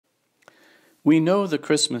We know the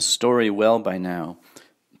Christmas story well by now,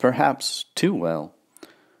 perhaps too well.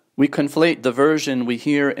 We conflate the version we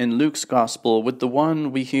hear in Luke's Gospel with the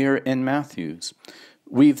one we hear in Matthew's,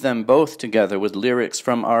 weave them both together with lyrics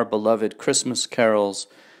from our beloved Christmas carols,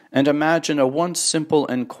 and imagine a once simple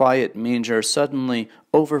and quiet manger suddenly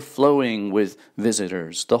overflowing with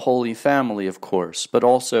visitors, the Holy Family, of course, but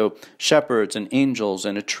also shepherds and angels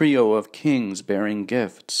and a trio of kings bearing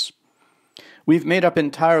gifts. We've made up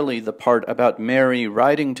entirely the part about Mary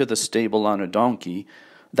riding to the stable on a donkey.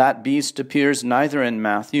 That beast appears neither in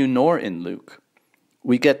Matthew nor in Luke.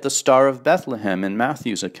 We get the Star of Bethlehem in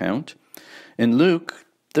Matthew's account. In Luke,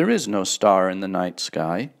 there is no star in the night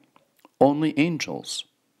sky, only angels.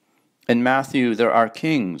 In Matthew, there are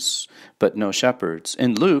kings, but no shepherds.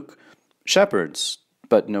 In Luke, shepherds,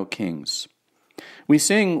 but no kings. We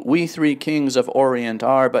sing, "We three kings of Orient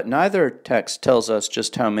are," but neither text tells us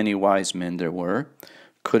just how many wise men there were.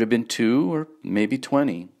 Could have been 2 or maybe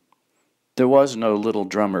 20. There was no little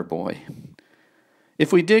drummer boy.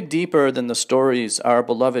 If we dig deeper than the stories our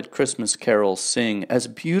beloved Christmas carols sing, as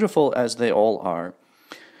beautiful as they all are,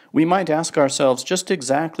 we might ask ourselves just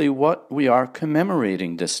exactly what we are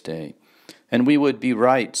commemorating this day, and we would be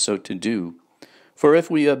right so to do. For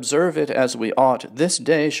if we observe it as we ought, this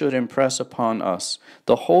day should impress upon us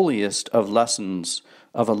the holiest of lessons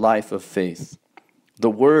of a life of faith,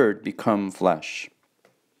 the Word become flesh.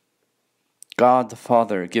 God the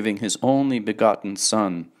Father giving his only begotten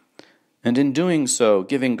Son, and in doing so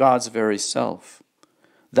giving God's very self.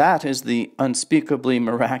 That is the unspeakably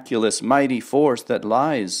miraculous, mighty force that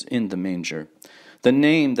lies in the manger, the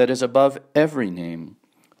name that is above every name,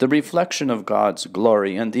 the reflection of God's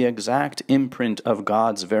glory and the exact imprint of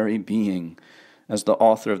God's very being, as the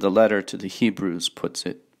author of the letter to the Hebrews puts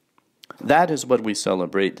it. That is what we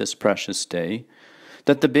celebrate this precious day,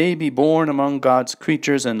 that the baby born among God's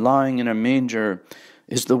creatures and lying in a manger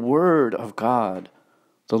is the Word of God,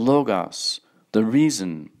 the Logos, the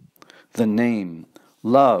reason, the name,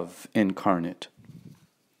 love incarnate.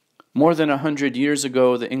 More than 100 years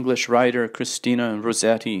ago, the English writer Christina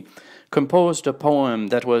Rossetti composed a poem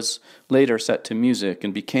that was later set to music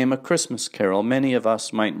and became a Christmas carol many of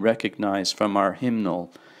us might recognize from our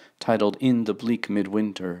hymnal, titled "In the Bleak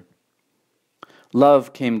Midwinter."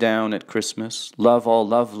 Love came down at Christmas, love all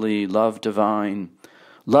lovely, love divine.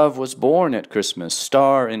 Love was born at Christmas,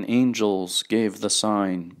 star and angels gave the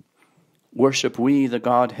sign. Worship we the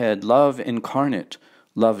Godhead, love incarnate,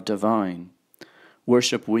 love divine.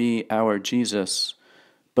 Worship we our Jesus,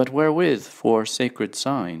 but wherewith for sacred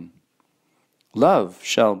sign? Love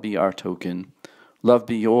shall be our token, love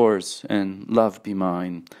be yours and love be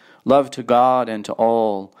mine. Love to God and to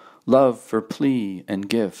all, love for plea and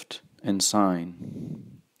gift and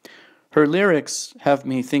sign. Her lyrics have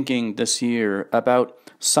me thinking this year about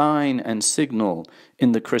sign and signal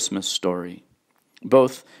in the Christmas story,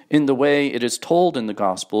 both in the way it is told in the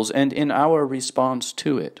Gospels and in our response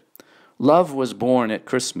to it. Love was born at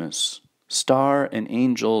Christmas. Star and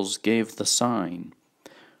angels gave the sign.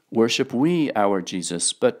 Worship we our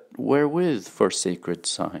Jesus, but wherewith for sacred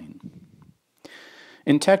sign?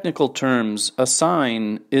 In technical terms, a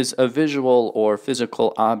sign is a visual or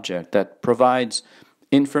physical object that provides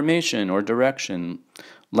information or direction,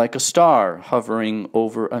 like a star hovering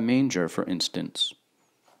over a manger, for instance.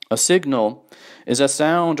 A signal is a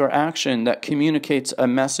sound or action that communicates a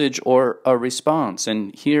message or a response,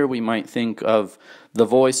 and here we might think of the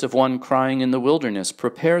voice of one crying in the wilderness,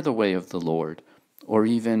 "Prepare the way of the Lord," or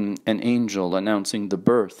even an angel announcing the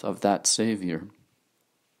birth of that Savior.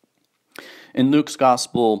 In Luke's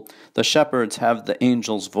Gospel, the shepherds have the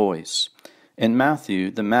angel's voice. In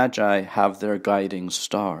Matthew, the Magi have their guiding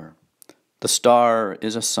star. The star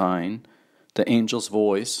is a sign, the angel's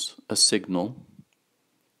voice a signal.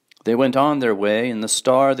 They went on their way, and the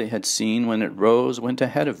star they had seen when it rose went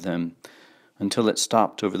ahead of them until it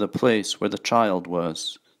stopped over the place where the child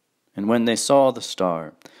was. And when they saw the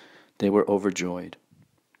star, they were overjoyed.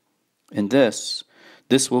 And this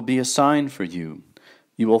will be a sign for you.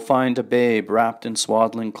 You will find a babe wrapped in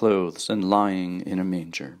swaddling clothes and lying in a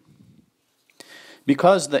manger.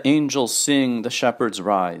 Because the angels sing, the shepherds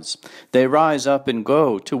rise. They rise up and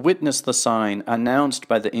go to witness the sign announced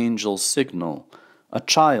by the angel's signal, a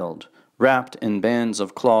child wrapped in bands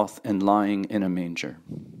of cloth and lying in a manger.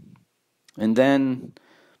 And then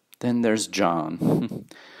there's John,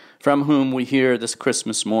 from whom we hear this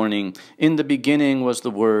Christmas morning, "In the beginning was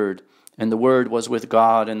the Word, and the Word was with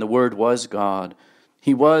God, and the Word was God.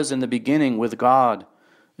 He was in the beginning with God,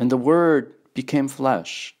 and the Word became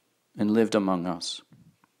flesh and lived among us."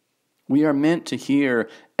 We are meant to hear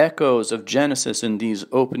echoes of Genesis in these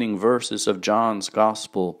opening verses of John's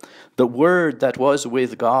Gospel. The Word that was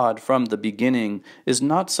with God from the beginning is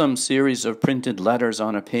not some series of printed letters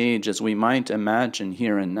on a page as we might imagine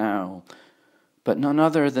here and now, but none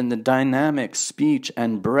other than the dynamic speech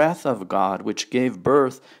and breath of God which gave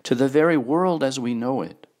birth to the very world as we know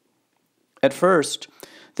it. At first,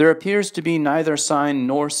 there appears to be neither sign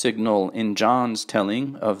nor signal in John's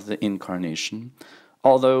telling of the Incarnation,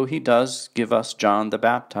 although he does give us John the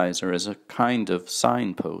Baptizer as a kind of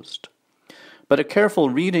signpost. But a careful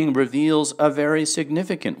reading reveals a very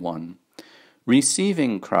significant one.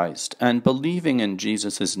 Receiving Christ and believing in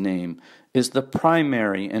Jesus' name is the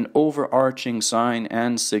primary and overarching sign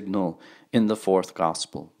and signal in the fourth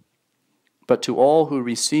gospel. But to all who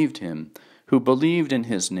received him, who believed in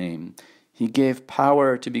his name, he gave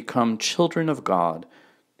power to become children of God,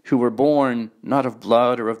 who were born not of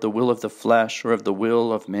blood or of the will of the flesh or of the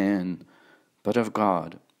will of man, but of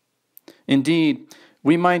God. Indeed,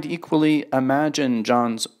 we might equally imagine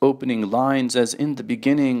John's opening lines as in the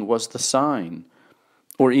beginning was the sign,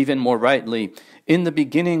 or even more rightly, in the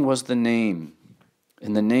beginning was the name,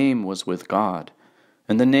 and the name was with God,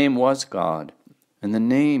 and the name was God, and the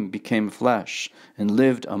name became flesh and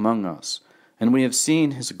lived among us, and we have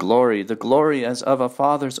seen his glory, the glory as of a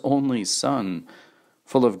Father's only Son,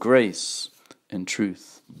 full of grace and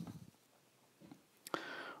truth.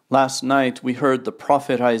 Last night we heard the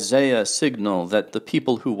prophet Isaiah signal that the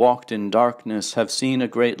people who walked in darkness have seen a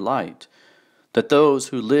great light, that those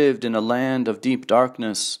who lived in a land of deep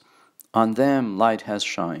darkness, on them light has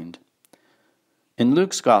shined. In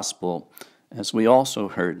Luke's Gospel, as we also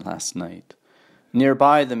heard last night,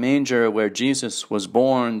 nearby the manger where Jesus was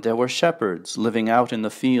born, there were shepherds living out in the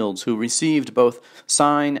fields who received both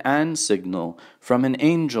sign and signal from an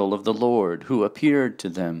angel of the Lord who appeared to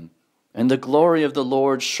them, and the glory of the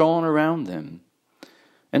Lord shone around them.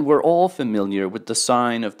 And we're all familiar with the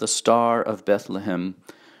sign of the Star of Bethlehem,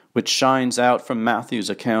 which shines out from Matthew's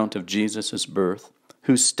account of Jesus' birth,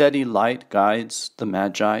 whose steady light guides the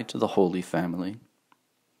Magi to the Holy Family.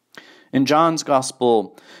 In John's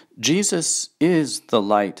Gospel, Jesus is the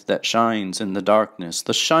light that shines in the darkness,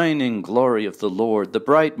 the shining glory of the Lord, the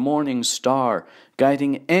bright morning star,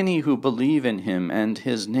 guiding any who believe in him and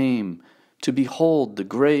his name to behold the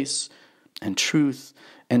grace and truth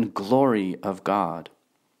and glory of God.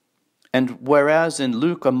 And whereas in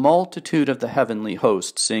Luke a multitude of the heavenly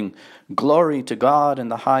host sing, "Glory to God in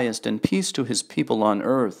the highest and peace to his people on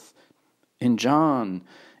earth," in John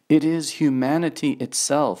it is humanity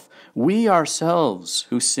itself, we ourselves,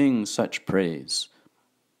 who sing such praise.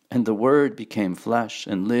 And the Word became flesh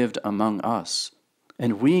and lived among us,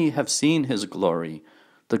 and we have seen his glory,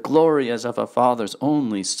 the glory as of a Father's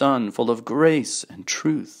only Son, full of grace and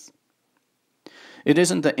truth. It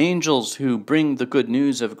isn't the angels who bring the good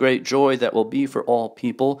news of great joy that will be for all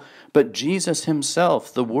people, but Jesus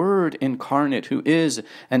himself, the Word incarnate, who is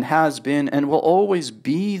and has been and will always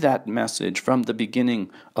be that message from the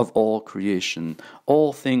beginning of all creation.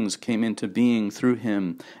 All things came into being through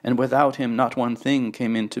him, and without him not one thing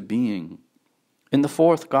came into being. In the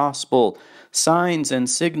fourth gospel, signs and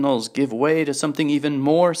signals give way to something even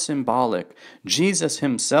more symbolic. Jesus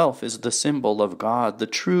himself is the symbol of God, the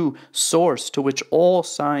true source to which all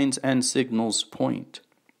signs and signals point.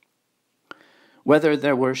 Whether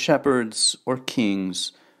there were shepherds or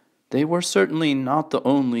kings, they were certainly not the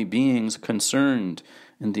only beings concerned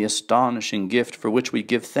in the astonishing gift for which we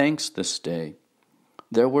give thanks this day.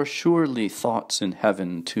 There were surely thoughts in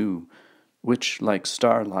heaven too, which, like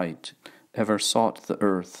starlight, ever sought the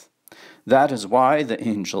earth. That is why the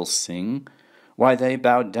angels sing, why they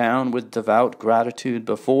bowed down with devout gratitude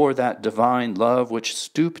before that divine love which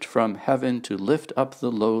stooped from heaven to lift up the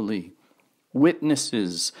lowly.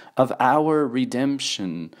 Witnesses of our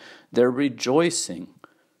redemption, their rejoicing,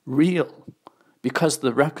 real, because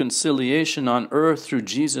the reconciliation on earth through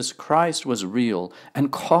Jesus Christ was real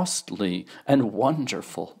and costly and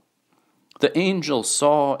wonderful. The angel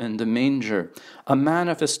saw in the manger a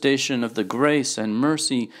manifestation of the grace and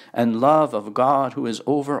mercy and love of God who is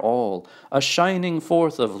over all, a shining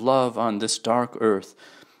forth of love on this dark earth.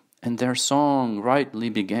 And their song rightly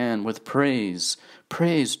began with praise,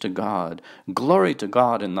 praise to God, glory to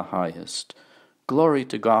God in the highest. Glory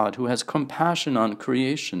to God who has compassion on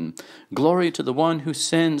creation. Glory to the one who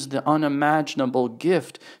sends the unimaginable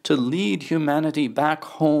gift to lead humanity back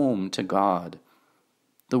home to God.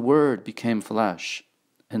 The Word became flesh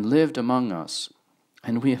and lived among us,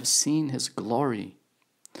 and we have seen his glory.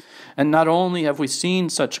 And not only have we seen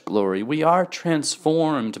such glory, we are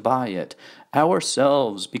transformed by it,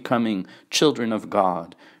 ourselves becoming children of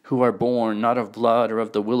God, who are born not of blood or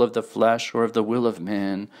of the will of the flesh or of the will of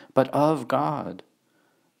man, but of God.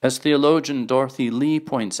 As theologian Dorothy Lee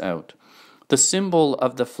points out, the symbol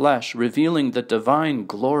of the flesh revealing the divine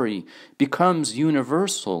glory becomes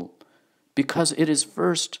universal because it is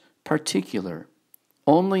first particular.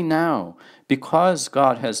 Only now, because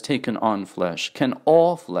God has taken on flesh, can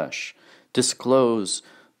all flesh disclose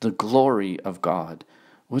the glory of God.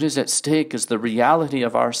 What is at stake is the reality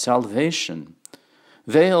of our salvation.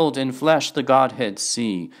 Veiled in flesh the Godhead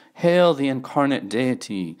see. Hail the incarnate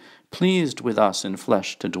deity, pleased with us in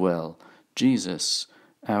flesh to dwell. Jesus,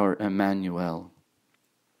 our Emmanuel.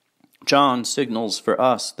 John signals for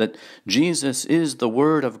us that Jesus is the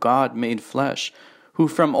Word of God made flesh, who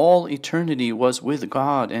from all eternity was with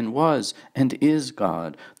God and was and is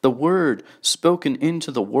God, the Word spoken into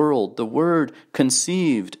the world, the Word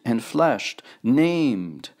conceived and fleshed,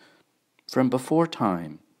 named from before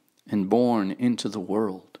time and born into the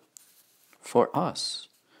world for us.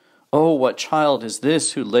 Oh, what child is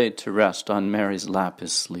this who laid to rest on Mary's lap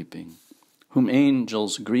is sleeping, whom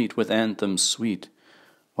angels greet with anthems sweet,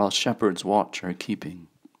 while shepherds watch are keeping.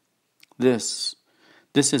 This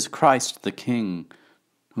is Christ the King,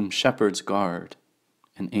 whom shepherds guard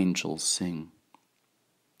and angels sing.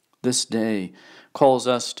 This day calls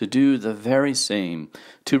us to do the very same,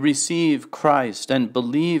 to receive Christ and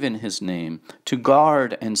believe in his name, to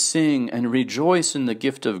guard and sing and rejoice in the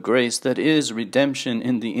gift of grace that is redemption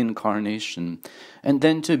in the Incarnation, and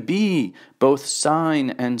then to be both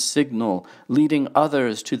sign and signal, leading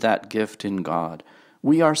others to that gift in God.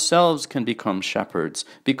 We ourselves can become shepherds,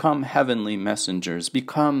 become heavenly messengers,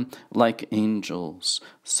 become like angels,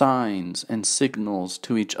 signs and signals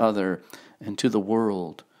to each other and to the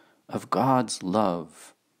world of God's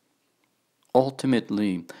love.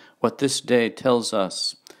 Ultimately, what this day tells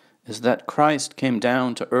us is that Christ came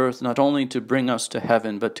down to earth not only to bring us to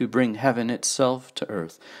heaven, but to bring heaven itself to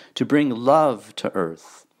earth, to bring love to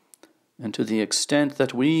earth. And to the extent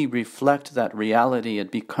that we reflect that reality, it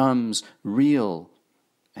becomes real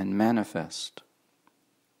and manifest.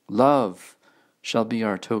 Love shall be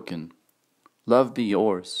our token. Love be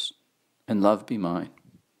yours, and love be mine.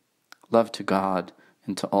 Love to God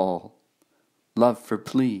and to all. Love for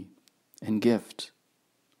plea and gift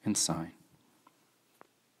and sign.